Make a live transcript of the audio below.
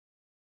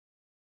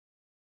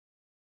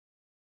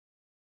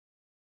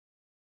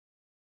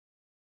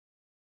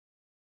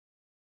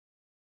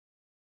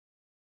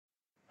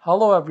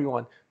Hello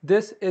everyone,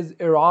 this is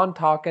Iran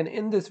Talk, and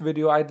in this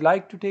video I'd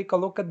like to take a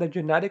look at the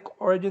genetic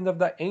origins of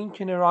the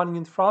ancient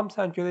Iranians from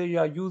Central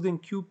Asia using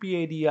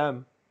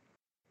QPADM.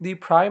 The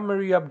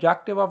primary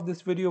objective of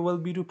this video will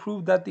be to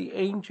prove that the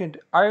ancient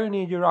Iron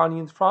Age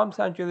Iranians from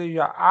Central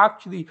Asia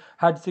actually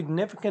had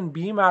significant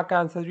BMAC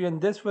ancestry,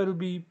 and this will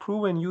be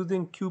proven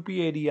using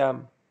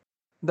QPADM.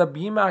 The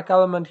BMAC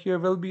element here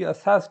will be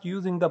assessed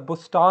using the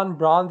Bustan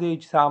Bronze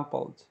Age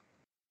samples.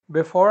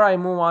 Before I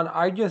move on,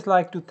 I'd just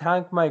like to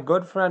thank my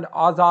good friend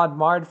Azad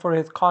Mard for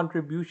his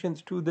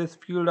contributions to this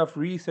field of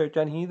research,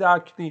 and he's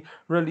actually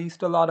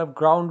released a lot of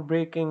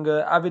groundbreaking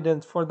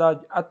evidence for the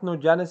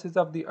ethnogenesis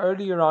of the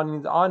early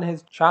Iranians on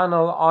his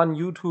channel on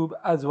YouTube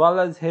as well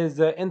as his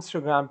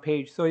Instagram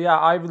page. So yeah,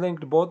 I've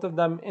linked both of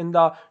them in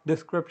the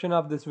description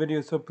of this video,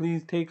 so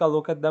please take a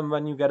look at them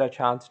when you get a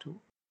chance to.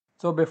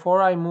 So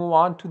before I move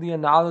on to the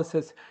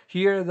analysis,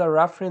 here is a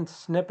reference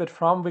snippet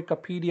from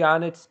Wikipedia,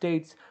 and it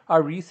states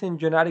a recent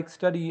genetic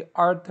study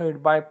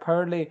authored by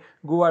Perle,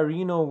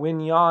 Guarino,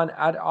 Vignan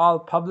et al.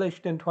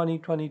 Published in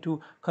 2022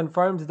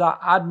 confirms the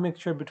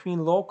admixture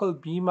between local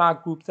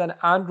BMAC groups and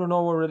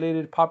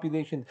Andronovo-related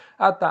populations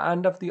at the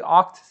end of the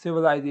Ox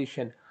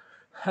civilization.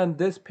 And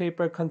this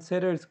paper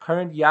considers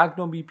current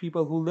Yagnobi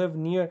people who live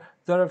near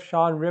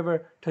Zarafshan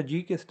River,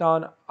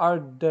 Tajikistan, are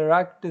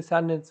direct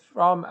descendants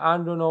from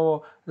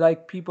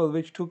Andronovo-like people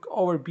which took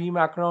over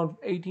BMAC around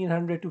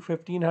 1800 to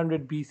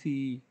 1500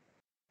 BCE.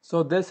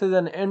 So this is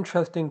an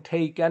interesting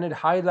take, and it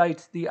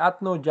highlights the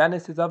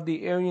ethnogenesis of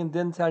the Aryans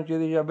in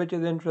Central Asia, which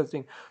is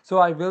interesting. So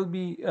I will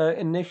be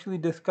initially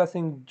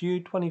discussing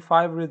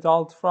G25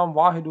 results from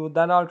Wahidu,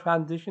 then I'll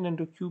transition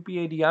into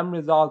QPADM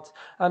results,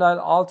 and I'll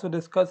also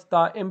discuss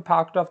the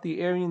impact of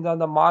the Aryans on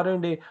the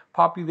modern day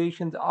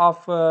populations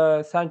of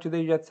Central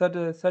Asia,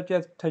 such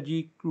as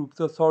Tajik groups.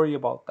 So sorry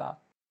about that.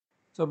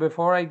 So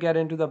before I get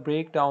into the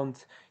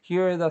breakdowns,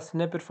 here is a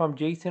snippet from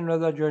Jason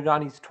Reza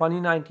Georgiani's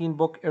 2019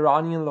 book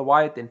Iranian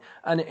Leviathan,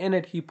 and in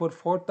it he put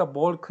forth the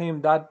bold claim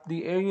that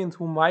the Aryans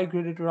who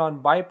migrated to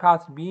Iran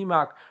bypassed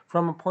BMAC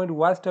from a point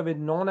west of it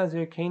known as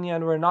Hyrcania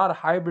and were not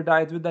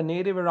hybridized with the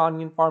native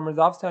Iranian farmers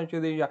of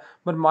Central Asia,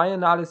 but my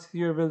analysis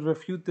here will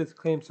refute this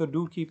claim, so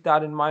do keep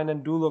that in mind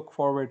and do look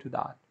forward to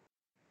that.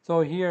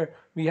 So here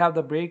we have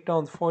the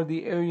breakdowns for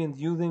the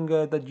Aryans using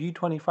the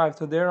G25.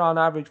 So they're on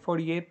average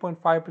 48.5%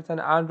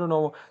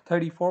 Andronovo,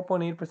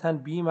 34.8%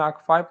 BMAC,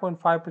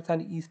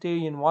 5.5% East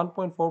Aryan,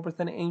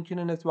 1.4% Ancient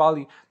Indus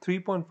Valley,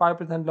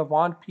 3.5%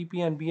 Levant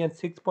PPNB, and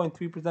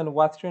 6.3%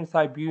 Western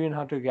Siberian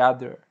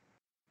Hunter-Gatherer.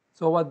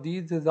 So what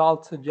these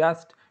results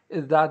suggest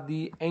is that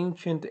the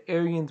ancient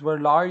Aryans were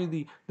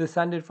largely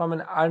descended from an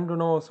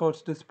Andronovo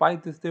source.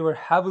 Despite this, they were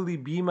heavily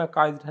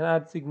BMACized and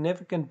had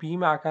significant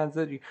BMAC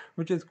ancestry,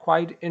 which is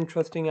quite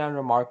interesting and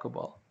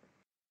remarkable.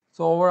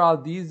 So overall,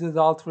 these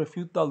results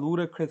refute the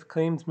ludicrous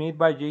claims made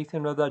by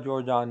Jason Reza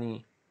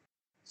Georgiani.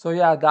 So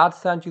yeah, that's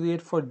essentially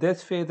it for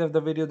this phase of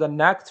the video. The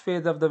next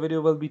phase of the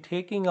video will be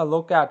taking a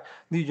look at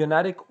the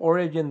genetic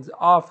origins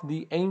of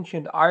the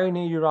ancient Iron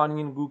Age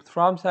Iranian groups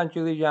from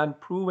Central Asia and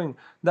proving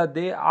that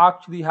they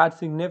actually had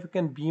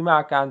significant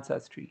BMAC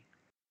ancestry.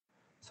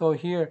 So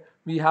here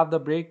we have the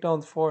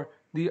breakdowns for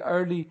the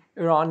early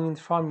Iranians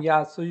from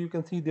Yazd. So you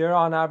can see they're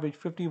on average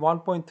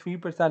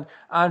 51.3%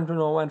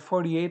 Andronovo and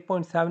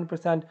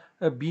 48.7%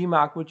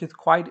 BMAC, which is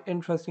quite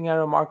interesting and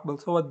remarkable.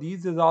 So what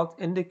these results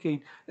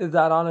indicate is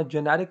that on a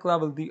genetic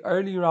level, the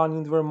early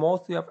Iranians were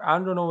mostly of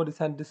Andronovo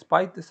descent.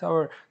 Despite this,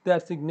 however, they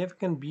had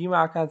significant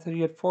BMAC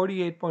ancestry at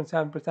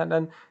 48.7%,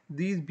 and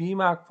these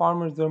BMAC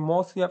farmers were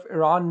mostly of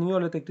Iran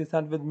Neolithic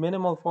descent with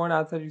minimal foreign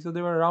ancestry. So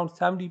they were around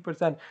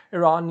 70%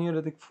 Iran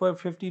Neolithic,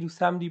 50 to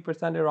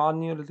 70%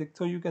 Iran Neolithic.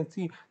 So you can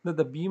see that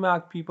the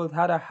BMAC peoples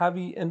had a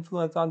heavy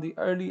influence on the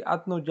early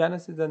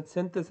ethnogenesis and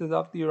synthesis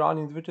of the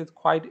Iranians, which is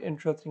quite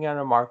interesting and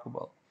remarkable.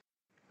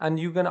 And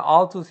you can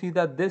also see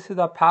that this is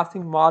a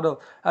passing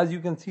model, as you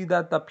can see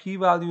that the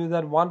p-value is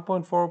at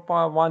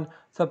 1.4.1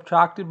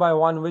 subtracted by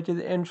 1, which is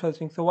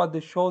interesting. So what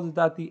this shows is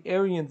that the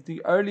Aryans,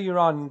 the early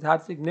Iranians,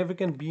 had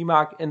significant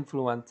BMAC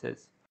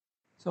influences.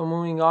 So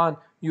moving on,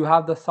 you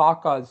have the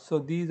Sakas. So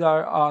these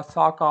are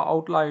Saka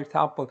outlier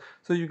sample.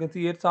 So you can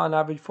see it's on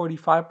average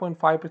 45.5%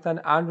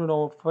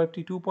 Andronovo,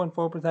 52.4%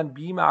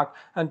 BMAC,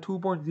 and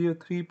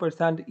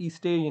 2.03%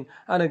 East Asian.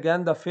 And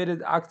again, the fit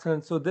is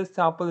excellent. So this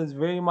sample is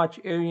very much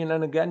Aryan,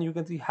 and again, you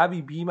can see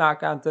heavy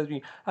BMAC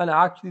ancestry. And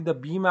actually, the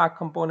BMAC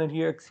component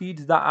here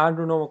exceeds the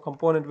Andronovo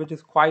component, which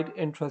is quite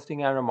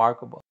interesting and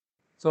remarkable.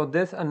 So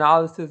this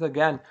analysis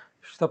again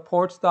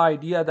supports the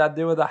idea that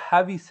there was a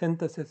heavy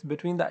synthesis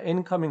between the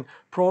incoming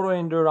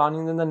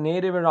Proto-Indo-Iranians and the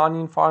native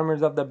Iranian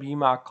farmers of the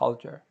BMAC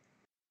culture.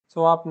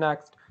 So up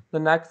next, the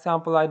next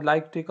sample I'd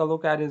like to take a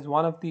look at is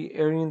one of the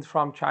Aryans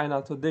from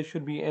China. So this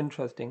should be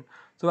interesting.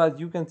 So as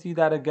you can see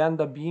that again,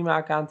 the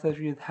BMAC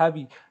ancestry is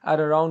heavy at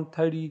around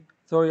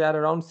sorry, at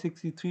around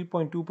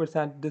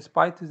 63.2%.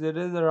 Despite this, it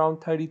is around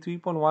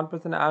 33.1%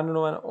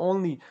 Ando and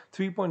only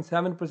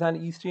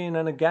 3.7% East Asian,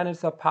 and again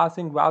it's a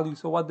passing value.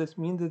 So what this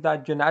means is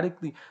that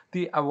genetically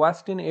the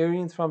Western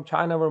Aryans from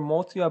China were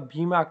mostly of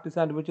BMAC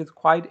descent, which is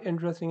quite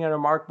interesting and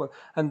remarkable,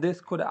 and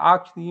this could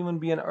actually even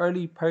be an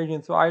early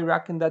Persian. So I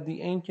reckon that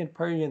the ancient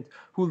Persians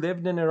who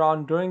lived in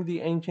Iran during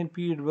the ancient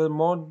period were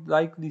more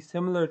likely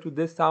similar to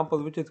this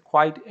sample, which is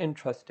quite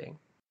interesting.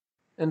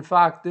 In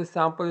fact, this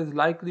sample is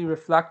likely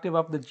reflective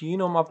of the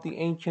genome of the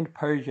ancient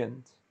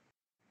Persians.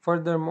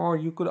 Furthermore,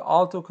 you could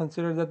also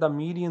consider that the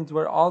medians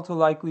were also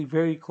likely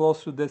very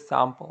close to this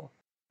sample.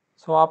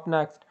 So up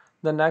next,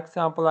 the next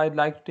sample I'd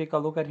like to take a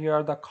look at here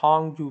are the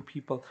Kongju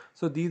people.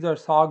 So these are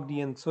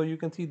Sogdians. So you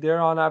can see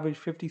they're on average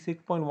 56.1%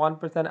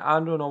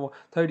 Andronovo,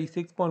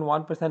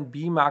 36.1%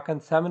 BMAC,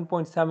 and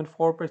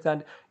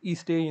 7.74%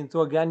 East Asian.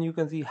 So again, you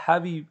can see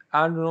heavy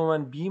Andronovo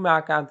and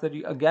BMAC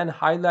ancestry, again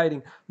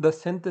highlighting the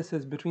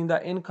synthesis between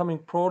the incoming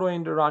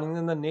Proto-Indo-Iranians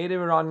and the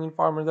native Iranian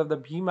farmers of the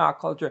BMAC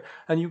culture.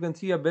 And you can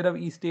see a bit of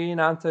East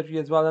Asian ancestry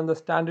as well, and the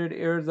standard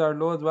errors are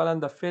low as well,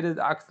 and the fit is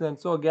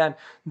excellent. So again,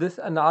 this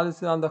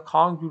analysis on the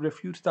Kongju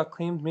refutes the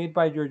claims made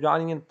by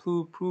Giorgiani and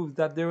proves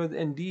that there was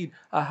indeed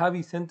a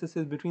heavy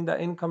synthesis between the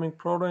incoming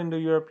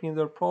Proto-Indo-Europeans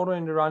or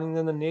Proto-Indo-Iranians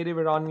and the native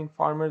Iranian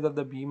farmers of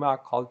the BMAC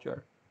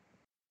culture.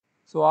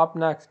 So up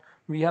next,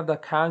 we have the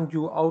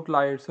Kangju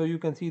outliers. So you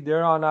can see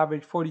they're on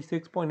average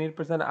 46.8%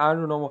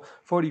 Andronovo,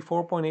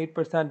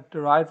 44.8%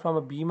 derived from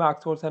a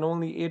BMAC source, and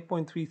only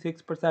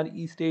 8.36%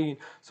 East Asian.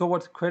 So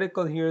what's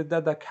critical here is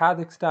that the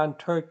Kazakhstan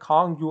Turk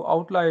Kangju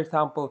outlier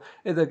sample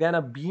is again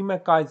a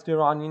BMACized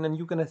Iranian, and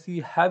you can see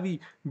heavy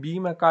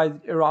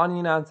BMACized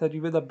Iranian ancestry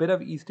with a bit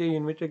of East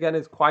Asian, which again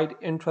is quite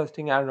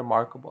interesting and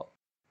remarkable.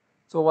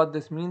 So what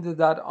this means is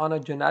that on a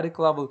genetic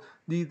level,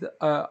 these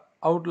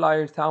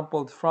outlier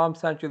samples from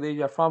Central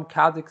Asia, from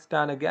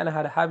Kazakhstan, again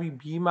had heavy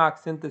BMAC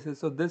synthesis.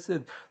 So this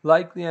is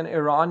likely an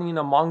Iranian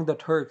among the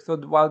Turks. So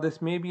while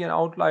this may be an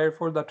outlier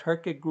for the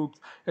Turkic groups,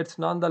 it's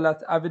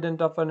nonetheless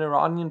evident of an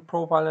Iranian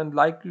profile and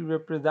likely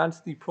represents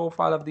the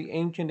profile of the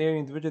ancient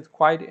Aryans, which is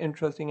quite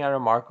interesting and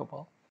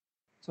remarkable.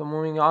 So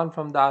moving on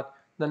from that,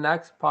 the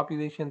next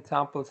population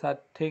sample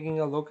set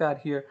taking a look at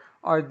here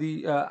are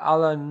the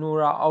Ala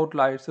Nura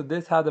outliers. So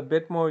this has a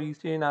bit more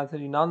East Asian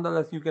ancestry.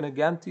 Nonetheless, you can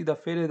again see the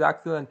fit is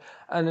excellent,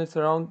 and it's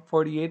around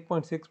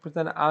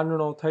 48.6%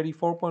 Androno,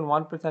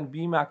 34.1%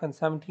 BMAC, and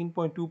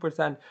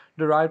 17.2%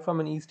 derived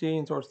from an East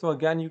Asian source. So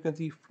again, you can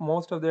see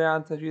most of their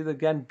ancestry is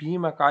again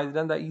BMACized,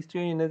 and the East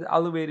Asian is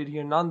elevated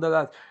here.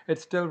 Nonetheless, it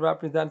still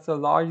represents a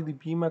largely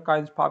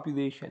BMACized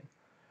population.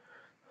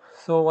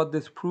 So what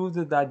this proves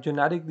is that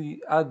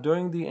genetically,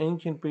 during the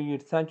ancient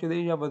period, Central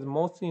Asia was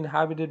mostly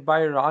inhabited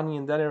by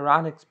Iranians and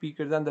Iranic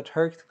speakers, and the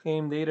Turks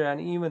came later, and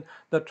even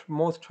the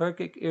most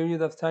Turkic areas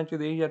of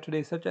Central Asia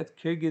today, such as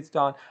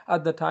Kyrgyzstan,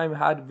 at the time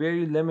had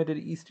very limited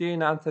East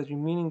Asian ancestry,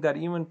 meaning that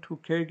even to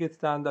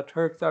Kyrgyzstan, the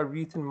Turks are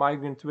recent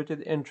migrants, which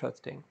is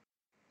interesting.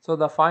 So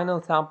the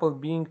final sample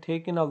being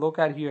taken a look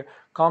at here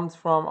comes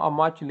from a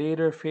much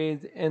later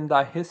phase in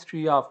the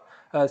history of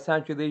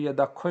Central Asia,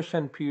 the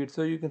Kushan period.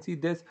 So you can see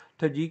this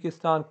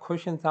Tajikistan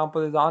Kushan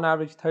sample is on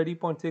average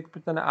 30.6%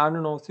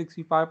 Androno,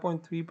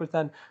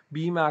 65.3%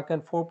 BMAC,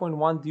 and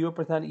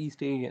 4.10%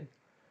 East Asian.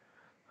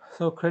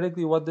 So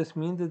critically, what this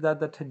means is that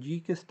the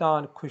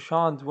Tajikistan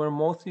Kushans were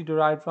mostly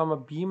derived from a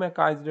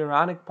BMACized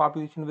Iranic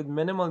population with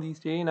minimal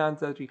East Asian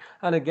ancestry.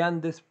 And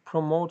again, this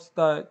promotes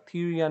the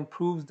theory and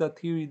proves the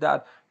theory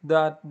that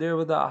there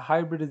was a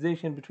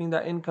hybridization between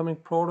the incoming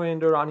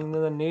Proto-Indo-Iranian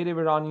and the native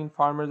Iranian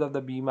farmers of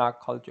the BMAC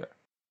culture.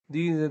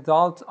 These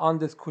results on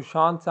this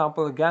Kushan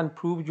sample again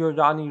prove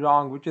Giorgiani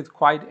wrong, which is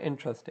quite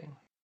interesting.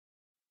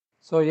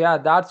 So yeah,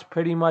 that's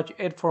pretty much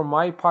it for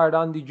my part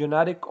on the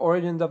genetic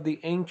origins of the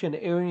ancient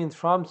Aryans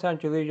from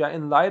Central Asia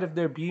in light of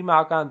their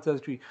BMAC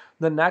ancestry.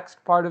 The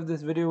next part of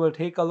this video will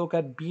take a look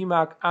at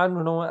BMAC,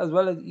 Androno, as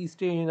well as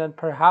East Asian and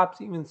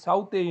perhaps even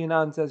South Asian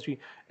ancestry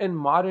in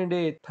modern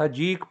day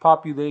Tajik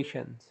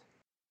populations.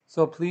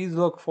 So please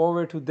look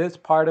forward to this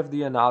part of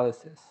the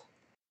analysis.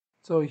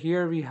 So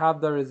here we have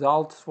the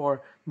results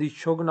for the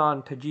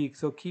Shugnan Tajik.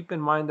 So keep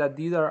in mind that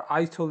these are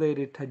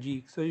isolated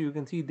Tajik. So you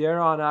can see they're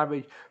on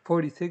average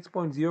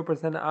 46.0%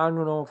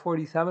 Androno,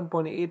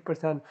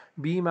 47.8%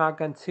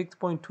 BMAC, and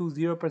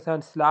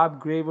 6.20% Slav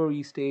Grave or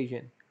East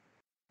Asian.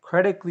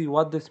 Critically,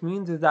 what this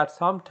means is that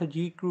some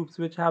Tajik groups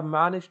which have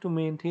managed to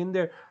maintain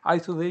their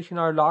isolation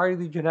are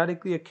largely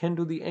genetically akin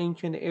to the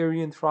ancient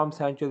Aryans from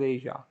Central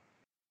Asia.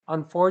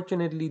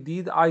 Unfortunately,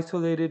 these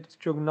isolated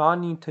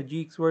Shugnani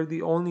Tajiks were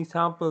the only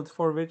samples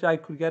for which I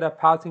could get a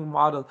passing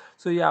model.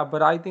 So yeah,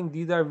 but I think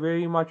these are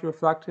very much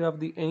reflective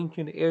of the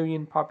ancient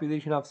Aryan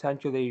population of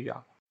Central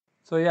Asia.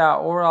 So yeah,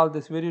 overall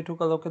this video took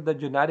a look at the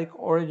genetic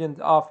origins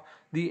of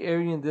the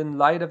Aryans in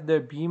light of their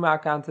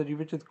BMAC ancestry,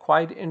 which is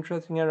quite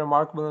interesting and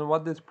remarkable. And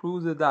what this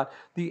proves is that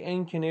the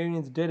ancient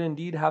Aryans did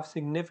indeed have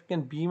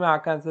significant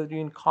BMAC ancestry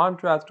in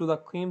contrast to the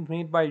claims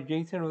made by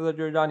Jason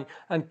Giorgiani,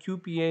 and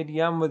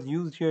QPADM was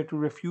used here to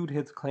refute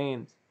his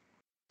claims.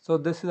 So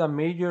this is a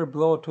major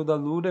blow to the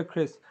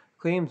ludicrous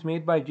claims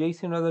made by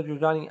Jason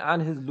Reza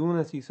and his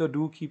lunacy, so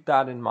do keep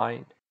that in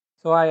mind.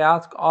 So I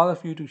ask all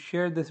of you to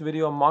share this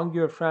video among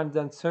your friends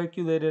and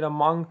circulate it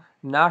among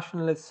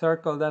nationalist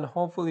circles, and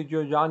hopefully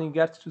Giorgiani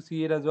gets to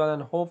see it as well,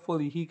 and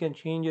hopefully he can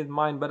change his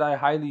mind, but I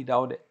highly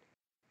doubt it.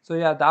 So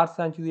yeah, that's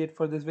essentially it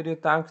for this video.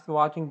 Thanks for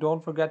watching.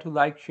 Don't forget to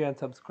like, share and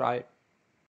subscribe.